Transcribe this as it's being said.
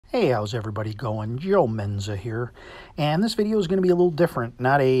Hey, how's everybody going? Joe Menza here, and this video is going to be a little different.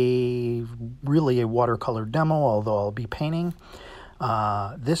 Not really a watercolor demo, although I'll be painting.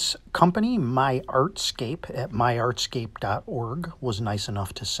 This company, Myartscape at myartscape.org, was nice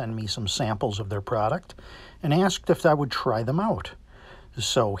enough to send me some samples of their product and asked if I would try them out.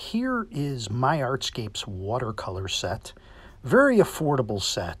 So here is Myartscape's watercolor set. Very affordable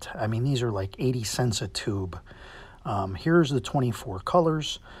set. I mean, these are like 80 cents a tube. Here's the 24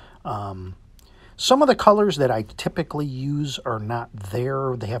 colors. Some of the colors that I typically use are not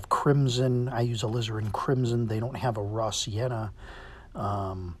there. They have crimson. I use alizarin crimson. They don't have a raw sienna.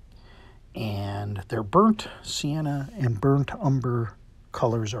 And their burnt sienna and burnt umber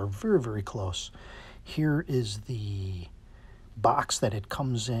colors are very, very close. Here is the box that it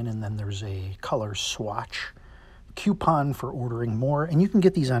comes in, and then there's a color swatch coupon for ordering more. And you can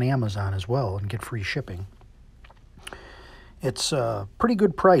get these on Amazon as well and get free shipping. It's a pretty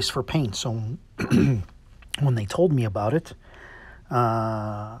good price for paint, so when they told me about it,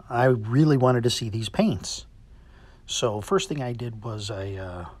 I really wanted to see these paints. So first thing I did was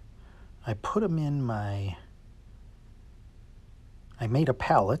I put them in I made a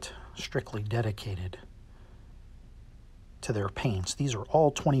palette strictly dedicated to their paints. These are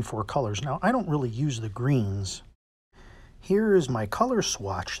all 24 colors. Now, I don't really use the greens. Here is my color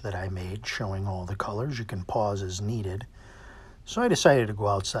swatch that I made showing all the colors. You can pause as needed. So I decided to go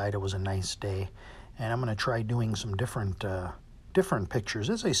outside. It was a nice day, and I'm going to try doing some different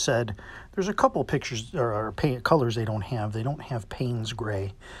pictures. As I said, there's a couple pictures or colors they don't have. They don't have Payne's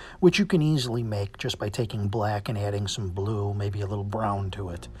gray, which you can easily make just by taking black and adding some blue, maybe a little brown to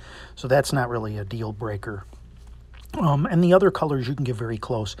it. So that's not really a deal breaker. And the other colors you can get very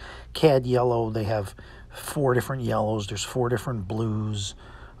close. Cad yellow, they have 4 different yellows. There's 4 different blues.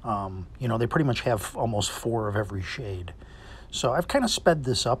 You know, they pretty much have almost 4 of every shade. So I've kind of sped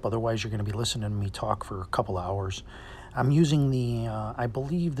this up, otherwise you're going to be listening to me talk for a couple hours. I'm using the, I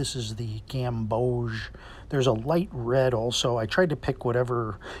believe this is the Gamboge. There's a light red also. I tried to pick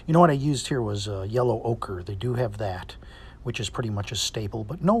whatever, you know what I used here was yellow ochre. They do have that, which is pretty much a staple,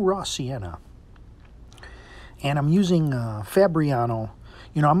 but no raw sienna. And I'm using Fabriano.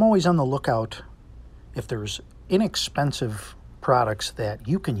 You know, I'm always on the lookout if there's inexpensive products that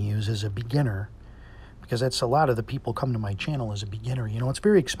you can use as a beginner, because that's a lot of the people come to my channel as a beginner. You know, it's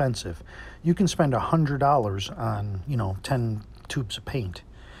very expensive. You can spend $100 on, you know, 10 tubes of paint.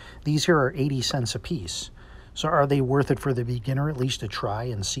 These here are 80 cents a piece. So are they worth it for the beginner, at least to try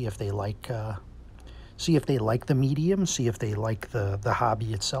and see if they like the medium, see if they like the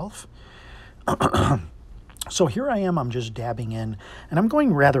hobby itself? So here I am, I'm just dabbing in, and I'm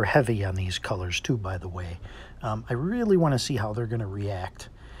going rather heavy on these colors too, by the way. I really want to see how they're going to react.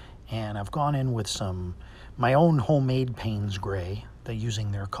 And I've gone in with my own homemade Payne's gray,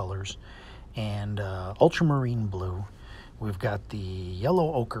 using their colors, and ultramarine blue. We've got the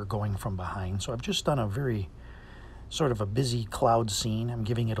yellow ochre going from behind. So I've just done a very sort of a busy cloud scene. I'm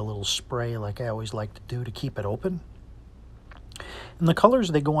giving it a little spray like I always like to do to keep it open. And the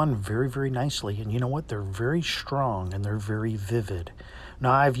colors, they go on very, very nicely. And you know what? They're very strong and they're very vivid.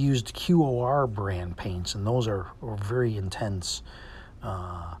 Now, I've used QOR brand paints, and those are very intense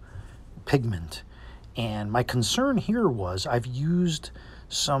pigment. And my concern here was I've used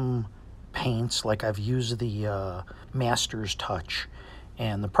some paints, like I've used the Master's Touch,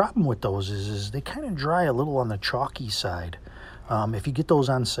 and the problem with those is they kind of dry a little on the chalky side. If you get those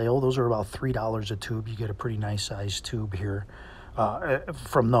on sale, those are about $3 a tube. You get a pretty nice sized tube here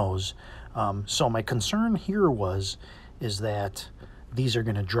from those. So my concern here is that these are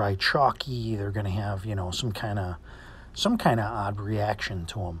going to dry chalky. They're going to have, you know, some kind of odd reaction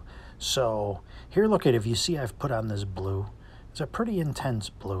to them. So here, look at, if you see, I've put on this blue. It's a pretty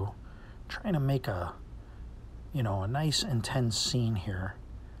intense blue. I'm trying to make a, you know, a nice intense scene here.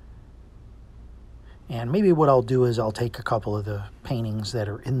 And maybe what I'll do is I'll take a couple of the paintings that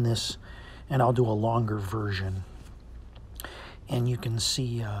are in this, and I'll do a longer version. And you can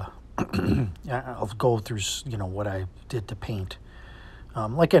see, I'll go through, you know, what I did to paint,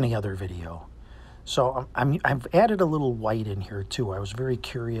 like any other video. So I've added a little white in here too. I was very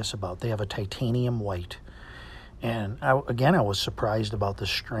curious about, they have a titanium white. And again, I was surprised about the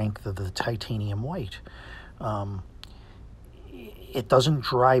strength of the titanium white. It doesn't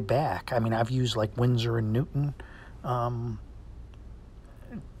dry back. I mean, I've used like Winsor & Newton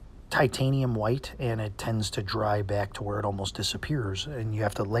titanium white, and it tends to dry back to where it almost disappears, and you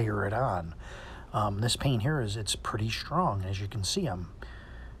have to layer it on. This paint here it's pretty strong. As you can see, I'm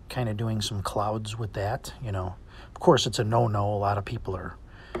kind of doing some clouds with that. You know, of course, it's a no-no. A lot of people are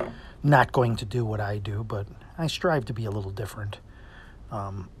not going to do what I do, but I strive to be a little different.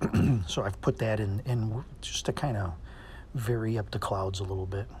 So I've put that in just to kind of vary up the clouds a little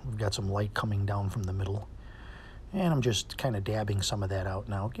bit. We've got some light coming down from the middle. And I'm just kind of dabbing some of that out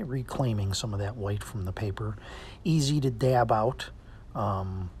now, reclaiming some of that white from the paper. Easy to dab out,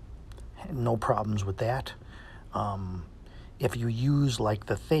 no problems with that. If you use like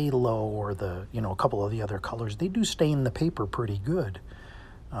the phthalo or the, a couple of the other colors, they do stain the paper pretty good,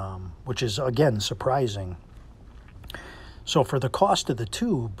 which is, again, surprising. So for the cost of the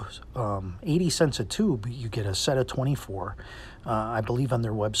tube, 80 cents a tube, you get a set of 24. I believe on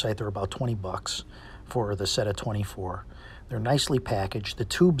their website they're about 20 bucks for the set of 24. They're nicely packaged. The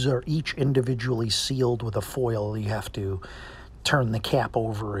tubes are each individually sealed with a foil. You have to turn the cap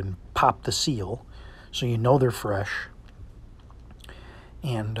over and pop the seal so you know they're fresh.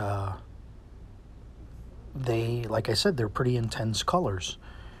 And they, like I said, they're pretty intense colors.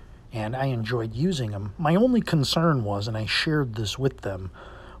 And I enjoyed using them. My only concern was, and I shared this with them,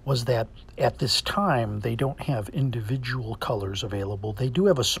 was that at this time they don't have individual colors available. They do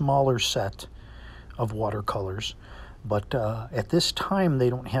have a smaller set of watercolors, but at this time they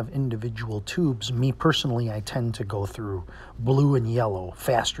don't have individual tubes. Me personally, I tend to go through blue and yellow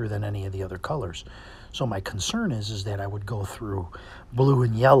faster than any of the other colors. So my concern is that I would go through blue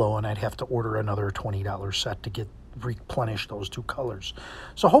and yellow and I'd have to order another $20 set to replenish those two colors.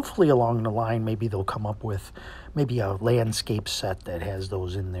 So hopefully along the line, maybe they'll come up with maybe a landscape set that has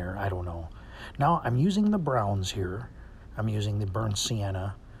those in there. I don't know. Now I'm using the browns here. I'm using the burnt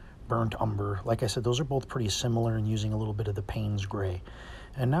sienna, burnt umber. Like I said, those are both pretty similar, and using a little bit of the Payne's gray.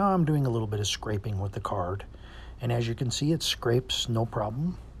 And now I'm doing a little bit of scraping with the card. And as you can see, it scrapes no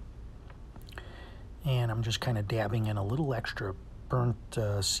problem. And I'm just kind of dabbing in a little extra burnt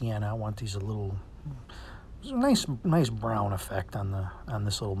sienna. I want these there's a nice brown effect on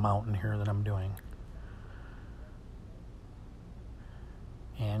this little mountain here that I'm doing.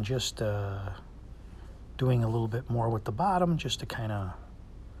 And just doing a little bit more with the bottom just to kind of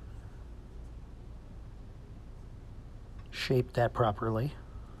shape that properly.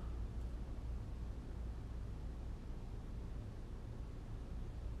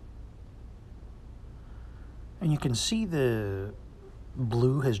 And you can see the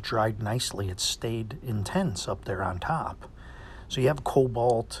blue has dried nicely. It's stayed intense up there on top. So you have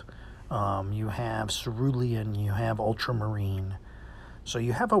cobalt, you have cerulean, you have ultramarine. So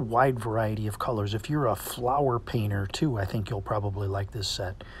you have a wide variety of colors. If you're a flower painter too, I think you'll probably like this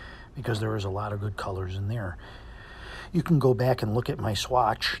set because there is a lot of good colors in there. You can go back and look at my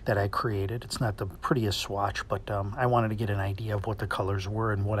swatch that I created. It's not the prettiest swatch, but I wanted to get an idea of what the colors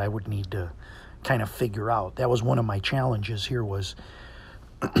were and what I would need to kind of figure out. That was one of my challenges here was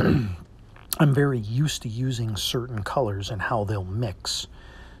I'm very used to using certain colors and how they'll mix.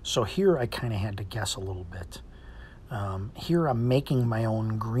 So here I kind of had to guess a little bit. Here I'm making my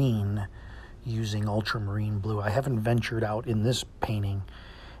own green using ultramarine blue. I haven't ventured out in this painting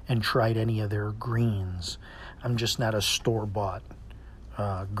and tried any of their greens. I'm just not a store-bought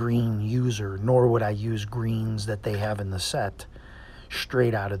green user, nor would I use greens that they have in the set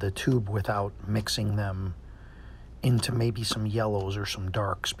straight out of the tube without mixing them into maybe some yellows or some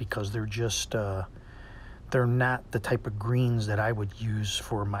darks, because they're just they're not the type of greens that I would use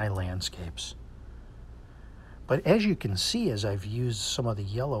for my landscapes. But as you can see, as I've used some of the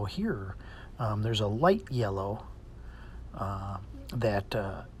yellow here, there's a light yellow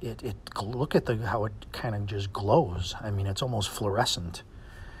that look at how it kind of just glows. I mean, it's almost fluorescent.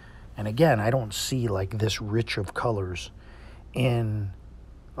 And again, I don't see like this rich of colors in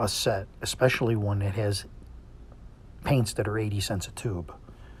a set, especially one that has paints that are 80 cents a tube.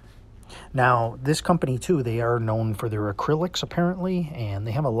 Now, this company too, they are known for their acrylics apparently, and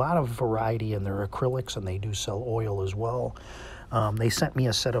they have a lot of variety in their acrylics, and they do sell oil as well. They sent me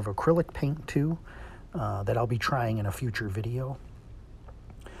a set of acrylic paint too that I'll be trying in a future video.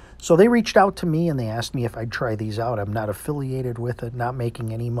 So they reached out to me and they asked me if I'd try these out. I'm not affiliated with it, not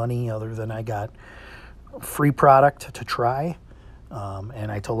making any money other than I got free product to try.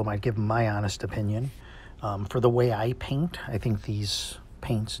 And I told them I'd give them my honest opinion. For the way I paint, I think these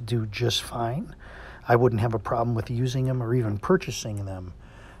paints do just fine. I wouldn't have a problem with using them or even purchasing them.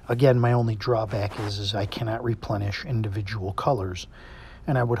 Again, my only drawback is I cannot replenish individual colors.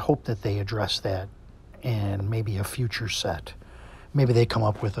 And I would hope that they address that in maybe a future set. Maybe they come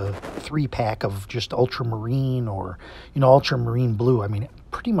up with a 3-pack of just ultramarine or, ultramarine blue. I mean,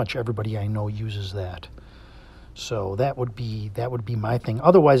 pretty much everybody I know uses that. So that would be my thing.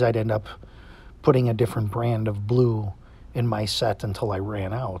 Otherwise, I'd end up putting a different brand of blue in my set until I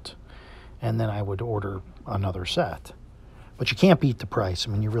ran out. And then I would order another set. But you can't beat the price.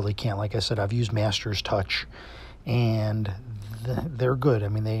 I mean, you really can't. Like I said, I've used Master's Touch, and they're good. I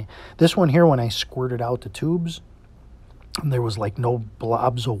mean, this one here, when I squirted out the tubes, there was like no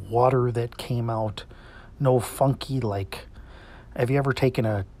blobs of water that came out, no funky, like, have you ever taken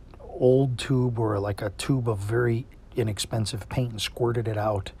a old tube or like a tube of very inexpensive paint and squirted it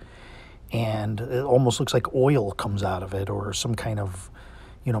out, and it almost looks like oil comes out of it, or some kind of,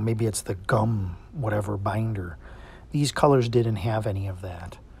 you know, maybe it's the gum, whatever, binder. These colors didn't have any of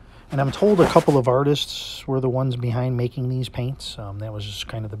that. And I'm told a couple of artists were the ones behind making these paints. That was just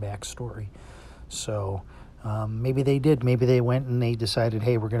kind of the backstory. So maybe they did. Maybe they went and they decided,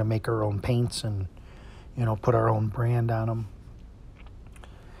 hey, we're going to make our own paints and, you know, put our own brand on them.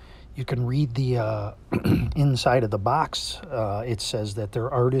 You can read the inside of the box. It says that they're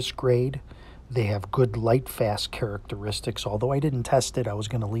artist grade. They have good light fast characteristics. Although I didn't test it, I was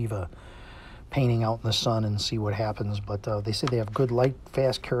going to leave a painting out in the sun and see what happens. But they say they have good light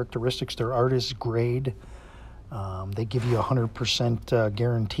fast characteristics. They're artist grade. They give you a 100%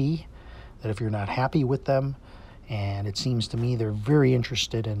 guarantee that if you're not happy with them, and it seems to me they're very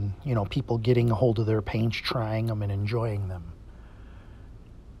interested in, you know, people getting a hold of their paints, trying them, and enjoying them.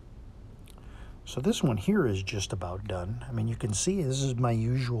 So this one here is just about done. I mean, you can see this is my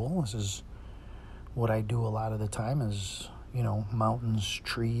usual. This is what I do a lot of the time is, you know, mountains,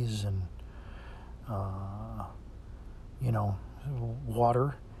 trees, and, you know,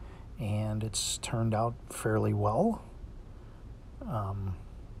 water. And it's turned out fairly well.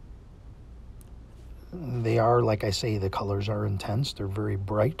 They are, like I say, the colors are intense. They're very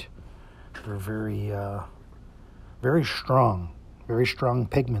bright. They're very, very strong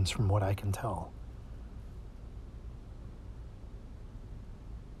pigments from what I can tell.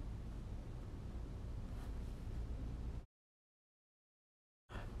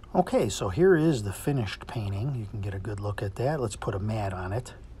 Okay, so here is the finished painting. You can get a good look at that. Let's put a mat on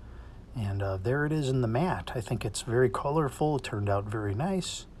it. And there it is in the mat. I think it's very colorful. It turned out very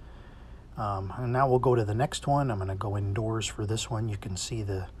nice. And now we'll go to the next one. I'm going to go indoors for this one. You can see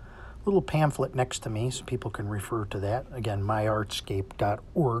the little pamphlet next to me, so people can refer to that. Again,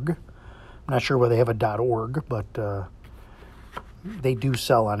 myartscape.org. I'm not sure whether they have a .org, but they do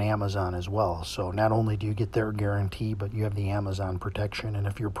sell on Amazon as well. So not only do you get their guarantee, but you have the Amazon protection. And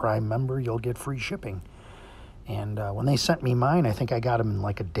if you're a Prime member, you'll get free shipping. And when they sent me mine, I think I got them in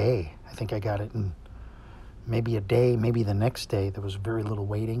like a day. I think I got it in maybe a day, maybe the next day. There was very little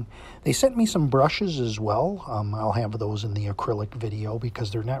waiting. They sent me some brushes as well. I'll have those in the acrylic video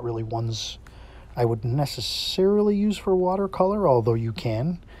because they're not really ones I would necessarily use for watercolor, although you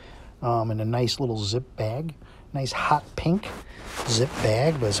can. In a nice little zip bag. Nice hot pink zip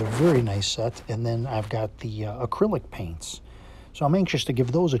bag, but it's a very nice set. And then I've got the acrylic paints. So I'm anxious to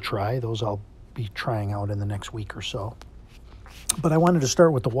give those a try. Those I'll be trying out in the next week or so. But I wanted to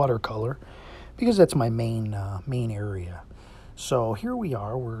start with the watercolor because that's my main area. So here we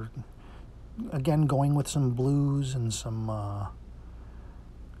are. We're again going with some blues and some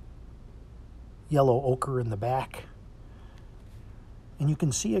yellow ochre in the back. And you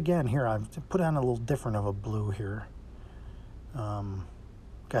can see again here, I've put on a little different of a blue here.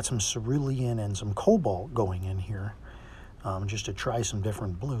 Got some cerulean and some cobalt going in here, just to try some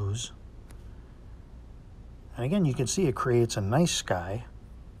different blues. And again, you can see it creates a nice sky.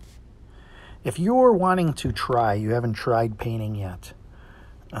 If you're wanting to try, you haven't tried painting yet,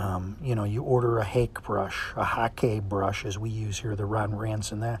 you know, you order a hake brush, a hake brush as we use here, the Ron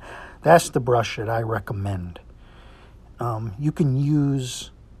Ranson. That's the brush that I recommend. You can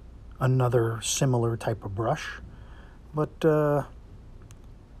use another similar type of brush, but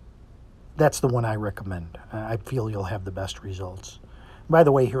that's the one I recommend. I feel you'll have the best results. By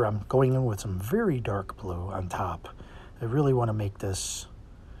the way, here I'm going in with some very dark blue on top. I really want to make this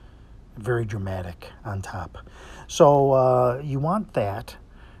very dramatic on top. So you want that,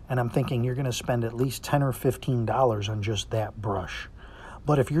 and I'm thinking you're going to spend at least $10 or $15 on just that brush.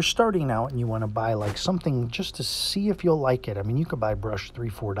 But if you're starting out and you want to buy like something just to see if you'll like it, I mean, you could buy brush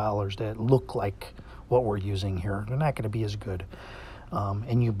 $3, $4 that look like what we're using here. They're not going to be as good.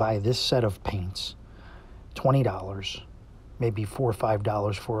 And you buy this set of paints, $20, maybe $4 or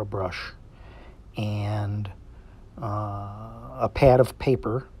 $5 for a brush, and a pad of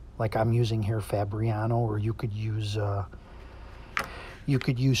paper like I'm using here, Fabriano, or you could use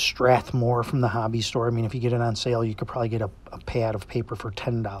Strathmore from the hobby store. I mean, if you get it on sale, you could probably get a pad of paper for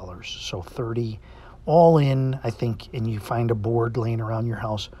 $10. So $30 all in, I think, and you find a board laying around your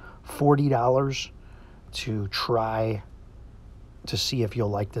house, $40 to try to see if you'll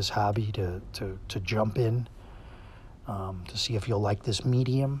like this hobby, to jump in, to see if you'll like this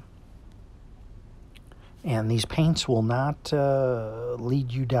medium. And these paints will not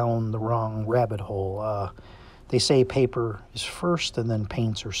lead you down the wrong rabbit hole. They say paper is first and then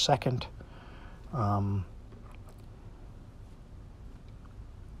paints are second.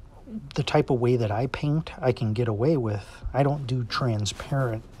 The type of way that I paint, I can get away with. I don't do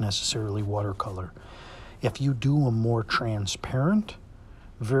transparent necessarily watercolor. If you do a more transparent,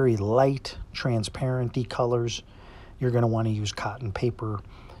 very light, transparent-y colors, you're going to want to use cotton paper.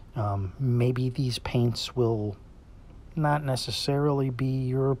 Maybe these paints will not necessarily be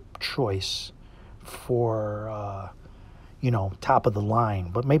your choice for, you know, top of the line,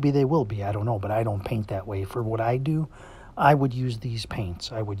 but maybe they will be. I don't know, but I don't paint that way. For what I do, I would use these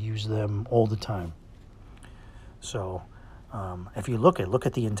paints. I would use them all the time. So if you look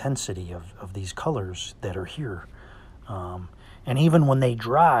at the intensity of these colors that are here. And even when they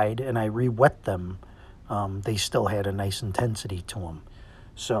dried and I re-wet them, they still had a nice intensity to them.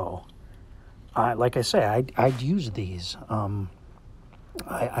 So, like I say, I'd use these.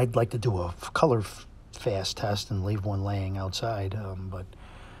 I'd like to do a color fast test and leave one laying outside, but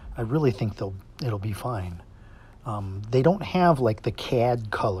I really think it'll be fine. They don't have like the CAD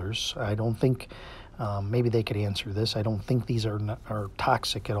colors. I don't think, maybe they could answer this. I don't think these are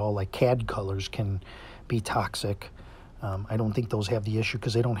toxic at all. Like CAD colors can be toxic. I don't think those have the issue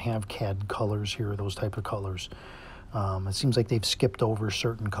because they don't have CAD colors here, those type of colors. It seems like they've skipped over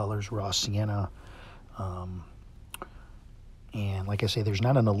certain colors, raw sienna. And like I say, there's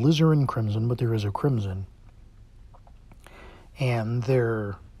not an alizarin crimson, but there is a crimson. And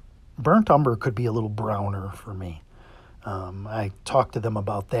their burnt umber could be a little browner for me. I talked to them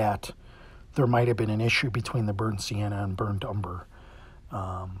about that. There might have been an issue between the burnt sienna and burnt umber.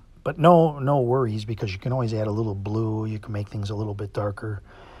 But no worries, because you can always add a little blue. You can make things a little bit darker.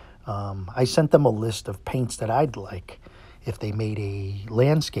 I sent them a list of paints that I'd like if they made a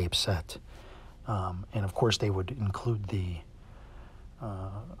landscape set. And of course they would include the,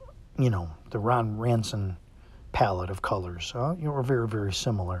 you know, the Ron Ranson palette of colors. You know, very, very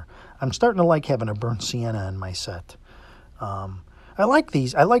similar. I'm starting to like having a burnt sienna in my set. I like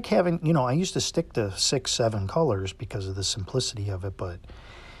these. I like having, you know, I used to stick to 6, 7 colors because of the simplicity of it, but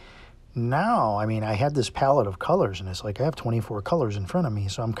now, I mean, I had this palette of colors, and it's like I have 24 colors in front of me,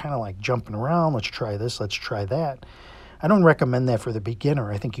 so I'm kind of like jumping around. Let's try this, let's try that. I don't recommend that for the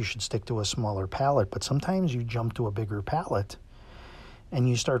beginner. I think you should stick to a smaller palette, but sometimes you jump to a bigger palette, and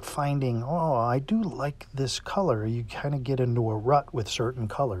you start finding, oh, I do like this color. You kind of get into a rut with certain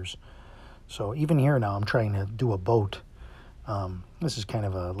colors. So even here now, I'm trying to do a boat. This is kind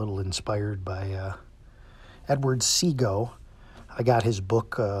of a little inspired by Edward Seago. I got his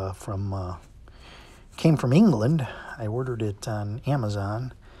book came from England. I ordered it on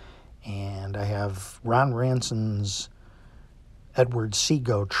Amazon, and I have Ron Ranson's Edward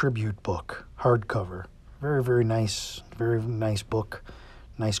Seago tribute book, hardcover. Very, very nice book.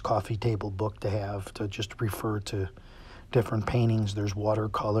 Nice coffee table book to have, to just refer to different paintings. There's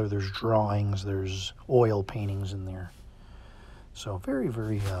watercolor, there's drawings, there's oil paintings in there. So very,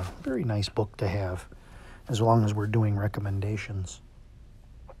 very, very nice book to have, as long as we're doing recommendations.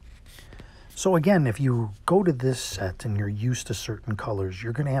 So again, if you go to this set and you're used to certain colors,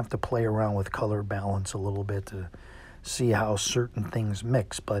 you're going to have to play around with color balance a little bit to see how certain things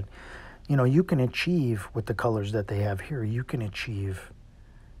mix. But, you know, you can achieve with the colors that they have here, you can achieve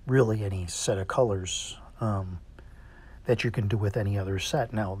really any set of colors that you can do with any other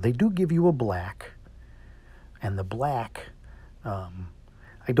set. Now, they do give you a black, and the black,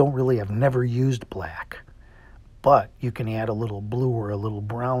 I've never used black, but you can add a little blue or a little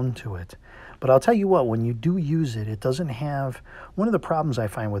brown to it. But I'll tell you what, when you do use it, it doesn't have, one of the problems I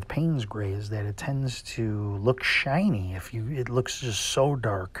find with Payne's Gray is that it tends to look shiny. It looks just so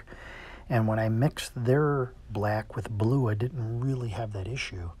dark. And when I mixed their black with blue, I didn't really have that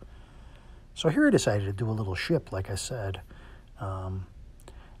issue. So here I decided to do a little ship, like I said,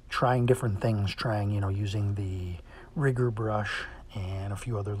 trying different things, using the rigger brush and a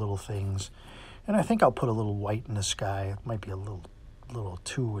few other little things. And I think I'll put a little white in the sky. It might be a little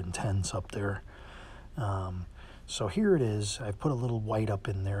too intense up there. So here it is. I've put a little white up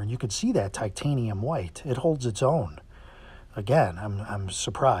in there, and you can see that titanium white. It holds its own. Again, I'm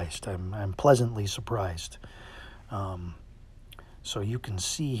surprised. I'm pleasantly surprised. So you can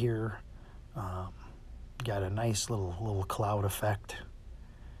see here, got a nice little cloud effect.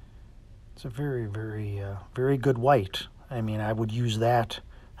 It's a very, very, very good white. I mean, I would use that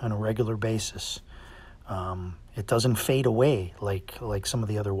on a regular basis. It doesn't fade away like some of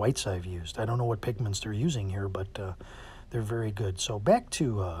the other whites I've used. I don't know what pigments they're using here, but they're very good. So back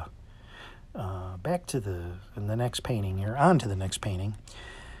to the next painting here. On to the next painting.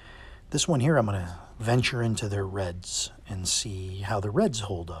 This one here, I'm going to venture into their reds and see how the reds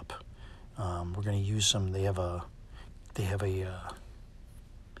hold up. We're going to use some. They have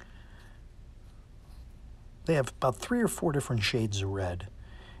about 3 or 4 different shades of red,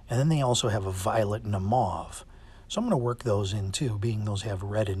 and then they also have a violet and a mauve. So I'm going to work those in too, being those have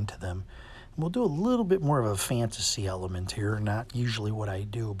red into them. We'll do a little bit more of a fantasy element here, not usually what I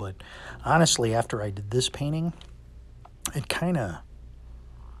do, but honestly, after I did this painting, it kind of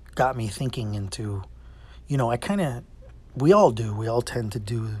got me thinking into, you know, we all tend to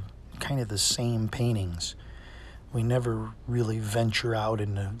do kind of the same paintings. We never really venture out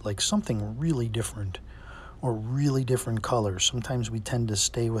into like something really different or really different colors. Sometimes we tend to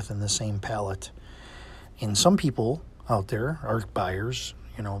stay within the same palette. And some people out there, art buyers,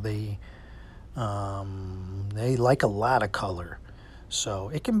 you know, they like a lot of color. So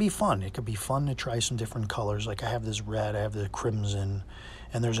it can be fun. It could be fun to try some different colors. Like I have this red, I have the crimson,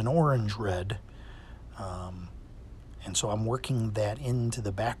 and there's an orange red. And so I'm working that into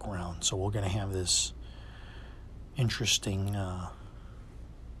the background. So we're going to have this interesting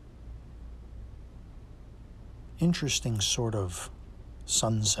sort of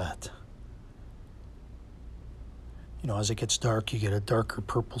sunset. You know, as it gets dark, you get a darker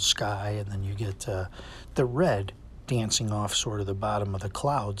purple sky, and then you get the red dancing off sort of the bottom of the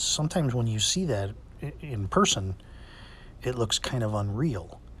clouds. Sometimes when you see that in person, it looks kind of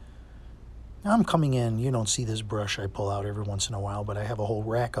unreal. Now I'm coming in, you don't see this brush I pull out every once in a while, but I have a whole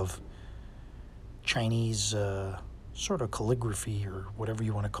rack of Chinese sort of calligraphy or whatever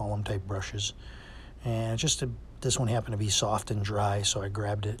you want to call them type brushes. And this one happened to be soft and dry, so I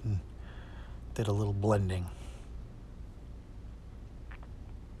grabbed it and did a little blending.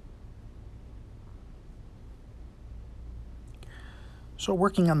 So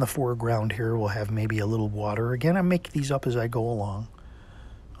working on the foreground here, we'll have maybe a little water. Again, I make these up as I go along.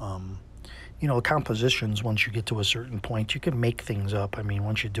 You know, compositions, once you get to a certain point, you can make things up. I mean,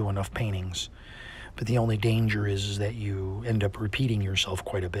 once you do enough paintings. But the only danger is that you end up repeating yourself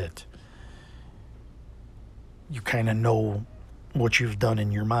quite a bit. You kind of know what you've done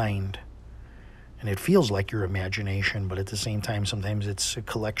in your mind. And it feels like your imagination, but at the same time, sometimes it's a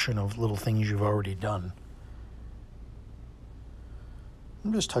collection of little things you've already done.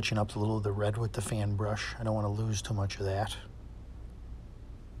 I'm just touching up a little of the red with the fan brush. I don't want to lose too much of that.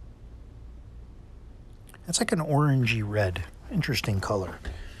 It's like an orangey red. Interesting color.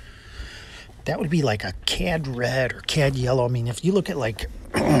 That would be like a cad red or cad yellow. I mean, if you look at like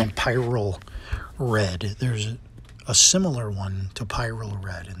pyrrole red, there's a similar one to pyrrole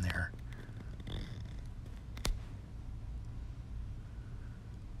red in there.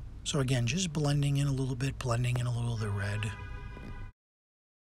 So again, just blending in a little bit, blending in a little of the red.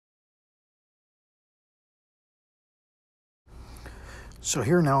 So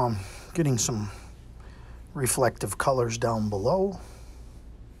here now I'm getting some reflective colors down below,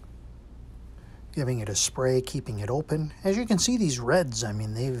 giving it a spray, keeping it open. As you can see, these reds, I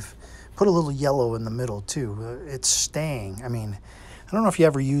mean, they've put a little yellow in the middle too. It's staying. I mean, I don't know if you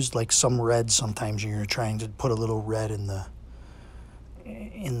ever used like some red sometimes when you're trying to put a little red in the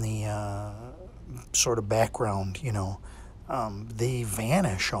sort of background, you know. They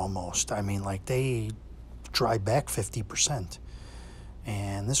vanish almost. I mean, like they dry back 50%.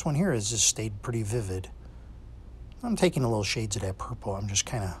 And this one here has just stayed pretty vivid. I'm taking a little shades of that purple. I'm just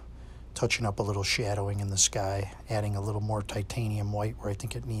kind of touching up a little shadowing in the sky, adding a little more titanium white where I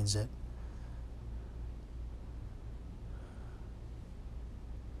think it needs it.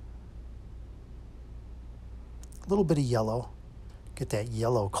 A little bit of yellow. Get that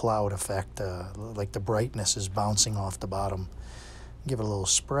yellow cloud effect, like the brightness is bouncing off the bottom. Give it a little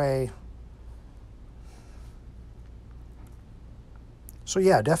spray. So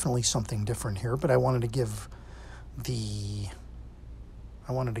yeah, definitely something different here, but I wanted to give the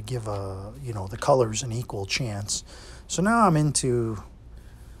colors an equal chance. So now I'm into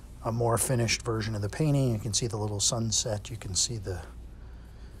a more finished version of the painting. You can see the little sunset. You can see the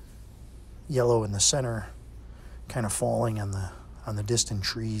yellow in the center kind of falling on the distant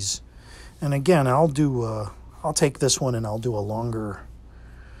trees. And again, I'll take this one and I'll do a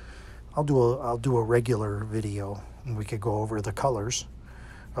regular video and we could go over the colors.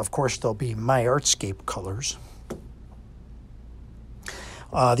 Of course, there'll be Myartscape colors.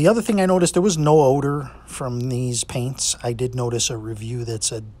 The other thing I noticed, there was no odor from these paints. I did notice a review that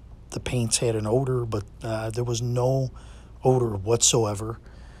said the paints had an odor, but there was no odor whatsoever.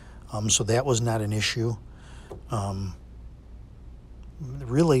 So that was not an issue.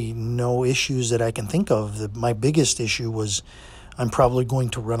 Really no issues that I can think of. My biggest issue was I'm probably going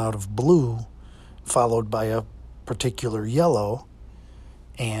to run out of blue, followed by a particular yellow,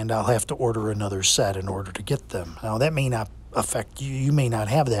 and I'll have to order another set in order to get them. Now, that may not affect you. You may not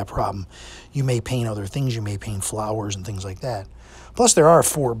have that problem. You may paint other things. You may paint flowers and things like that. Plus, there are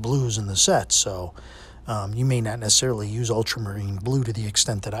 4 blues in the set, so you may not necessarily use ultramarine blue to the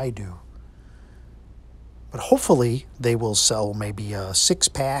extent that I do. But hopefully, they will sell maybe a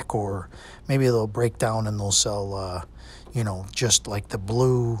 6-pack, or maybe they'll break down and they'll sell, you know, just like the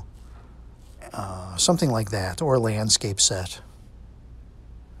blue, something like that, or a landscape set.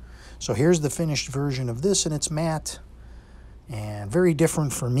 So here's the finished version of this, and it's matte. And very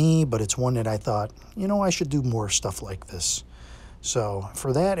different for me, but it's one that I thought, you know, I should do more stuff like this. So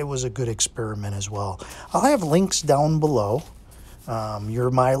for that, it was a good experiment as well. I'll have links down below.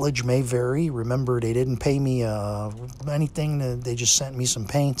 Your mileage may vary. Remember, they didn't pay me anything. They just sent me some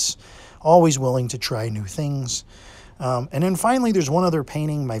paints. Always willing to try new things. And then finally, there's one other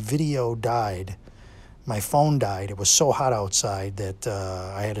painting. My video died. My phone died. It was so hot outside that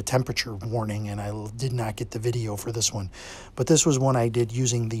I had a temperature warning, and I did not get the video for this one. But this was one I did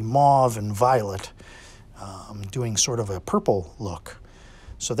using the mauve and violet, doing sort of a purple look.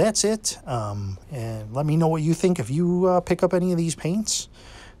 So that's it. And let me know what you think if you pick up any of these paints.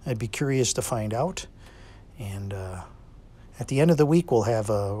 I'd be curious to find out. And at the end of the week, we'll have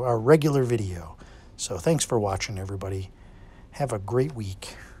a regular video. So thanks for watching, everybody. Have a great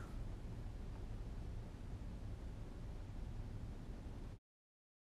week.